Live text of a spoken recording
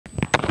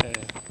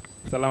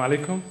Assalamu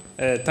alaikum.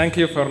 Thank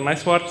you for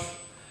nice words.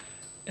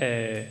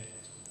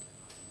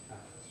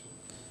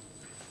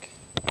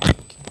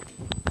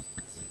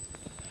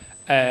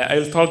 I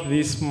will talk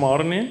this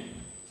morning,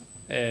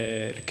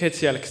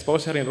 Rickettsial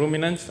exposure in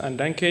ruminants and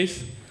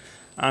donkeys.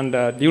 And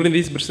during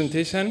this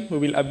presentation, we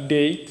will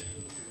update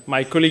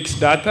my colleagues'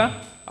 data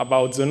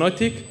about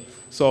zoonotic.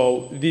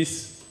 So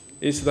this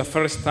is the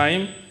first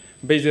time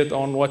based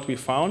on what we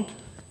found.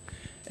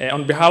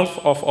 On behalf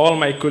of all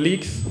my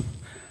colleagues,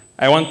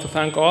 I want to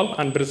thank all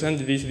and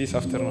present this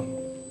afternoon.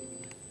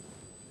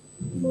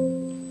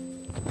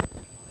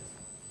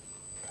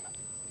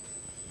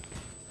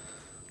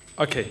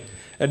 Okay.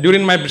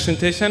 During my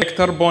presentation,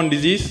 vector-borne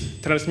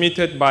disease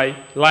transmitted by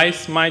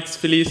lice, mites,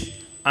 fleas,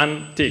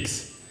 and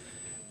ticks.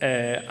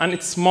 And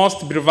it's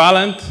most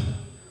prevalent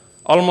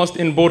almost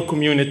in poor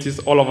communities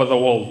all over the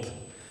world.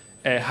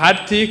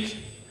 Hard tick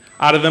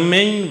are the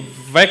main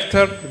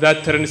vector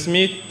that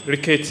transmit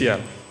rickettsial.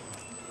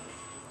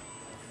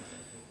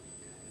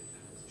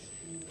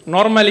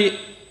 Normally,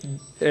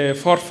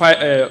 for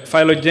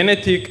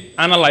phylogenetic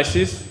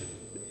analysis,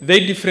 they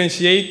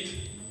differentiate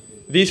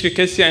these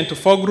rickettsia into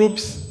 4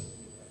 groups.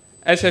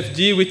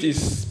 SFG, which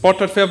is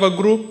spotted fever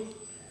group,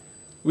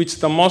 which is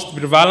the most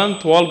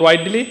prevalent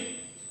worldwide,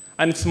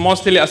 and it's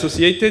mostly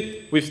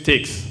associated with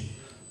ticks.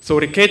 So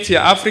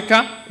Rickettsial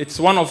africa, it's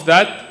one of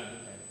that,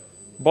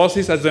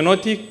 poses a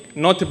zoonotic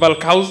notable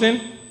cousin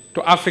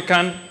to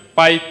African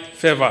pied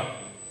fever.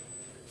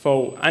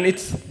 And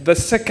it's the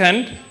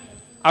second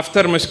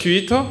after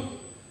mosquito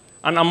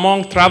and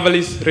among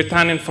travelers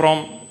returning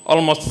from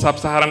almost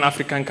sub-Saharan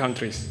African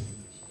countries.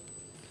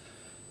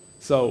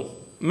 So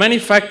many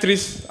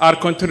factors are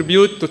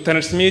contribute to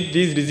transmit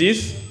this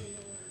disease,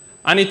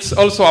 and it's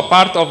also a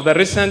part of the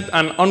recent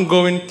and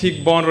ongoing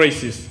tick-borne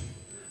races.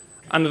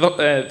 And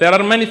there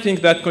are many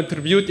things that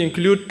contribute,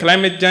 include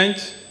climate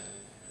change,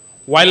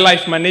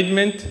 wildlife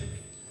management,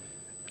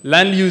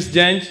 land use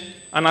change,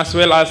 and as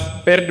well as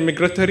bird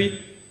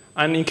migratory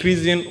and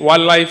increasing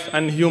wildlife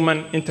and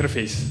human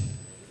interface.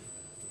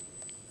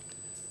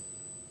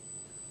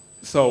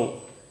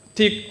 So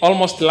tick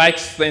almost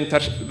likes the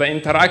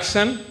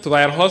interaction to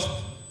their host,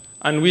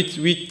 and which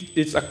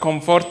is a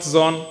comfort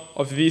zone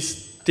of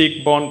this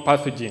tick-borne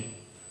pathogen.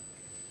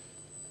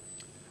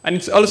 And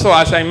it's also,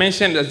 as I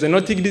mentioned, a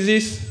zoonotic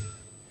disease,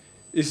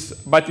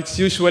 but it's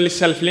usually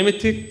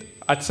self-limited.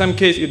 At some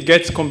cases, it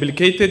gets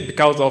complicated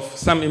because of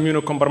some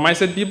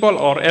immunocompromised people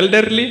or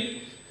elderly,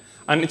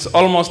 and it's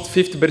almost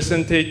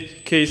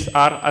 50% cases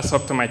are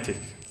asymptomatic.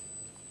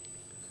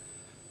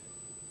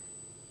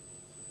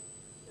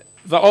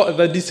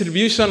 The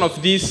distribution of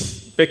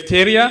these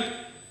bacteria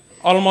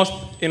almost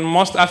in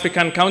most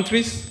African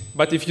countries,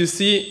 but if you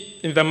see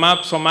in the map,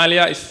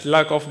 Somalia is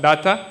lack of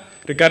data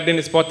regarding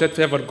the spotted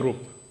fever group.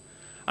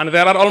 And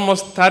there are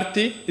almost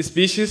 30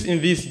 species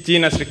in this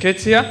genus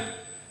Rickettsial.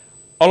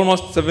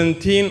 Almost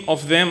 17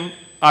 of them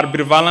are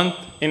prevalent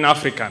in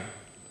Africa,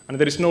 and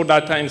there is no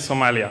data in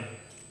Somalia.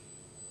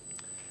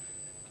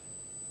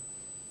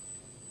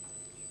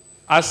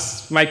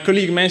 As my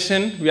colleague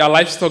mentioned, we are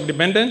livestock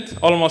dependent.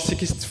 Almost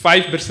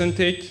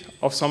 65%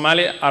 of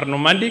Somalia are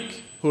nomadic,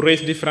 who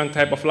raise different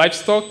types of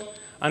livestock,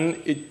 and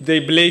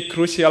they play a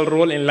crucial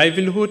role in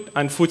livelihood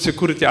and food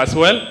security as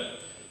well.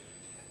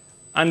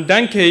 And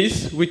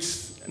donkeys, which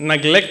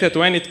neglected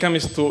when it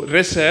comes to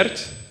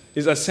research,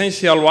 is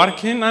essential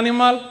working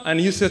animal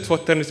and used for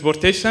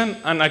transportation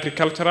and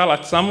agricultural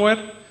at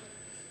somewhere.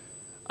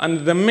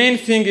 And the main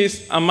thing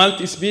is a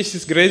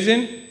multi-species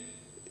grazing.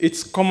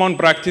 It's common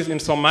practice in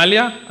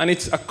Somalia, and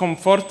it's a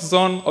comfort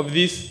zone of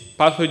this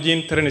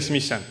pathogen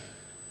transmission.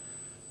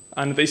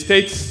 And the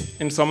states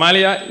in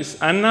Somalia is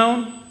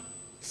unknown,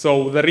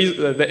 so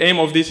the aim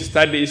of this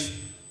study is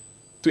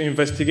to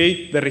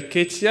investigate the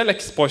rickettsial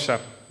exposure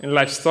in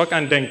livestock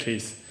and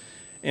donkeys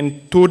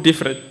in 2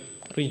 different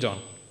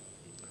regions.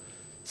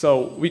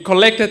 So we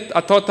collected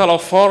a total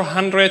of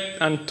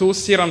 402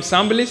 serum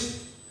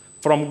samples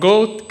from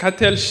goat,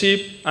 cattle,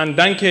 sheep, and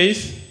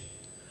donkeys.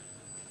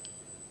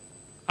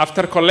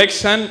 After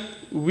collection,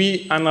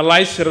 we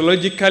analyzed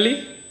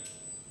serologically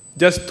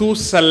just 2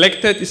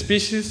 selected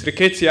species,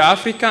 Rickettsial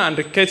africa and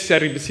Rickettsial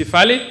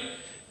rickettsiale,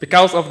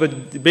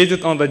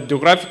 based on the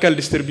geographical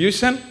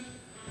distribution.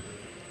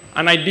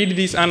 And I did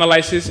this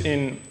analysis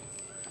in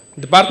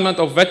Department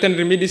of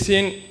Veterinary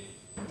Medicine,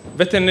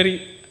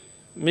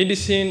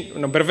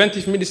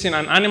 Preventive Medicine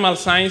and Animal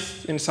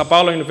Science in Sao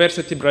Paulo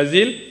University,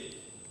 Brazil.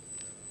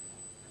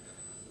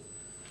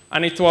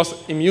 And it was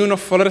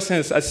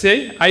immunofluorescence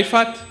assay,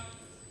 IFAT.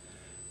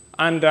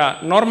 And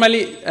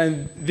normally,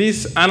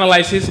 this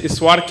analysis is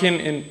working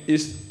in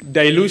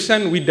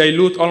dilution. We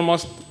dilute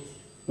almost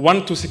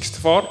 1 to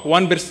 64,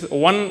 one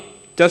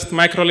just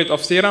microliter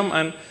of serum,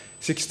 and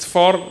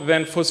 64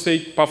 then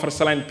phosphate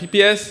perfuracilline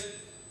PPS.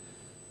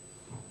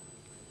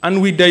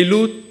 And we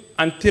dilute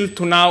until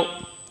to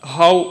now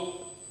how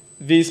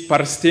this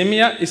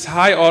parastemia is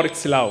high or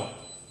it's low,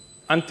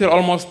 until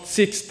almost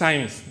 6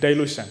 times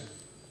dilution.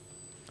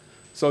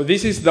 So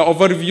this is the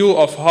overview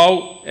of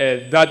how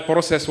that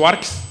process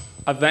works.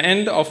 at the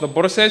end of the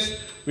process,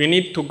 we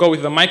need to go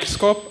with the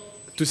microscope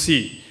to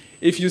see.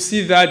 If you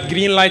see that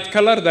green light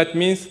color, that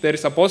means there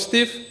is a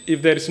positive.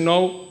 If there is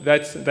no,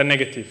 that's the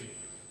negative.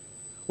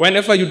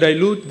 Whenever you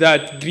dilute,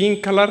 that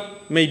green color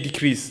may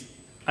decrease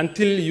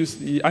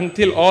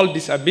until all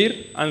disappear,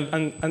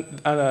 and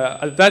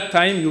at that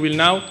time you will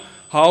know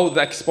how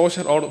the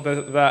exposure or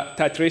the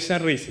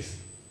titration raises.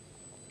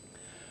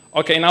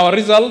 Okay, in our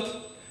result,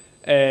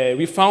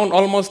 we found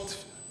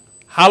almost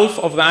half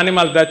of the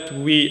animals that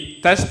we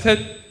tested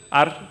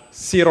are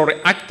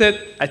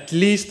seroreacted, at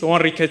least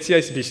one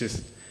Rickettsial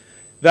species.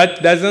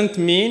 That doesn't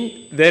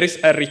mean there is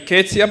a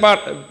Rickettsia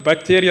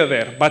bacteria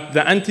there, but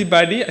the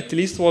antibody at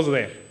least was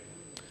there.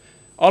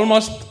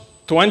 Almost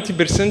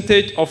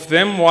 20% of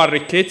them were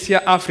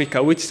Rickettsial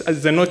africa, which is a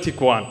zoonotic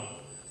one,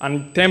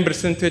 and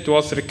 10%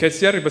 was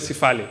Rickettsial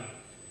ribocephaly.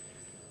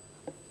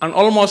 And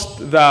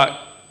almost the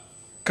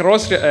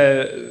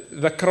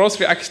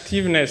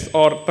cross-reactiveness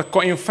or the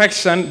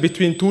co-infection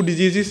between two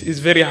diseases is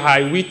very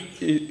high, which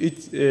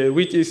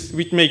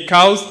may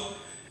cause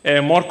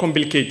more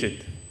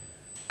complicated.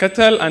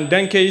 Cattle and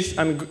donkeys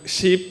and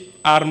sheep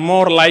are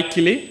more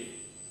likely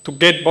to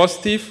get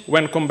positive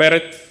when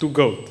compared to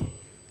goat.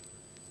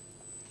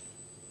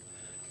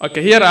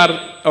 Okay, here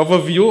are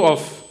overview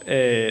of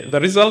the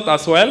result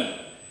as well.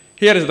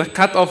 Here is the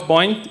cutoff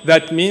point.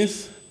 That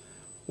means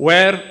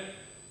when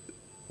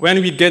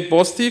we get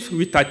positive,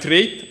 we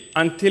titrate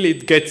until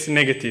it gets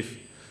negative.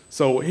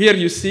 So here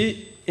you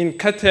see in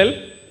cattle,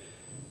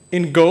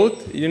 in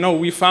goat,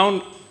 we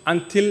found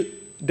until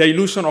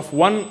dilution of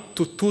 1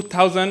 to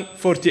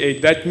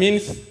 2048. That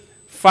means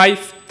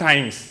 5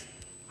 times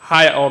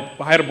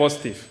higher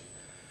positive.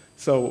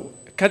 So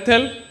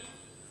cattle,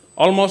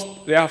 almost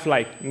they have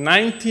like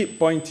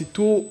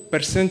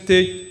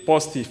 90.2%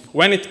 positive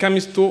when it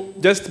comes to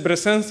just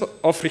presence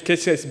of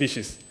Rickettsial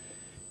species,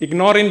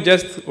 ignoring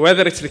just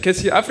whether it's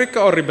Rickettsial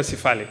africa or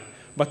ribocephaly.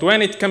 But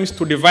when it comes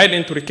to divide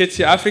into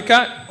Rickettsial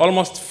africa,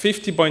 almost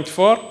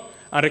 50.4,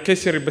 and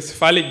Rickettsial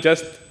ribocephaly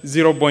just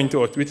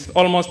 0.8, which is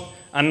almost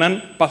a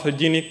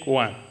non-pathogenic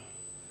one.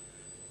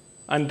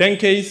 And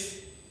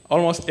donkeys,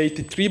 almost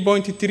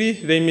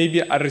 83.3, they may be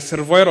a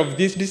reservoir of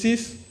this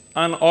disease,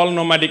 and all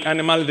nomadic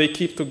animals, they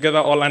keep together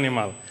all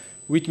animals,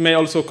 which may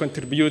also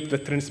contribute the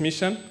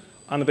transmission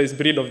and the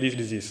spread of this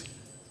disease.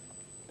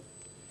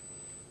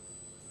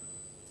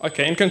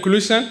 Okay, in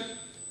conclusion,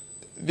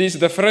 this is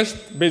the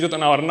first based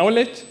on our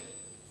knowledge.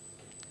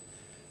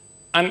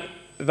 And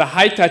the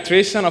high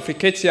titration of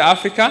Rickettsial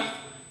africa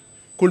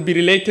could be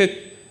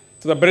related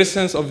to the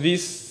presence of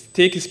this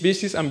tick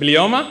species,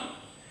 amblyomma.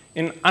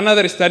 In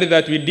another study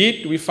that we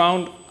did, we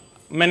found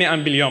many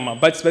amblyomma,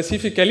 but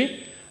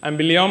specifically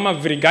amblyomma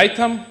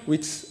virgatum,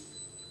 which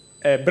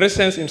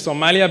presence in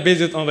Somalia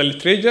based on the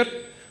literature,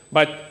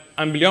 but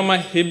amblyomma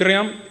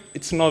hebrium,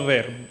 it's not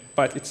there,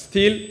 but it's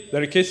still, the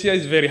Rickettsial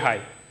is very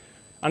high.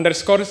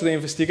 Underscores the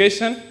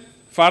investigation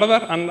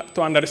further and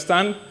to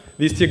understand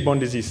this tick-borne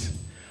disease.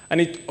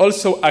 And it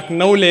also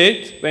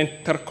acknowledges the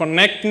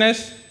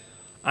interconnectedness,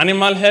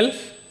 animal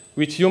health,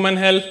 with human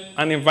health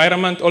and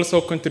environment also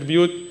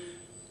contribute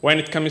when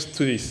it comes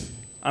to this,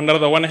 under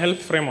the One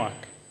Health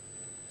framework.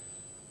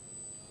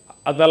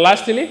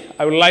 Lastly,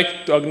 I would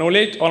like to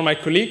acknowledge all my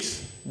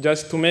colleagues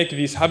just to make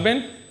this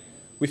happen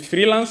with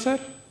freelancer.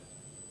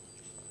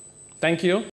 Thank you.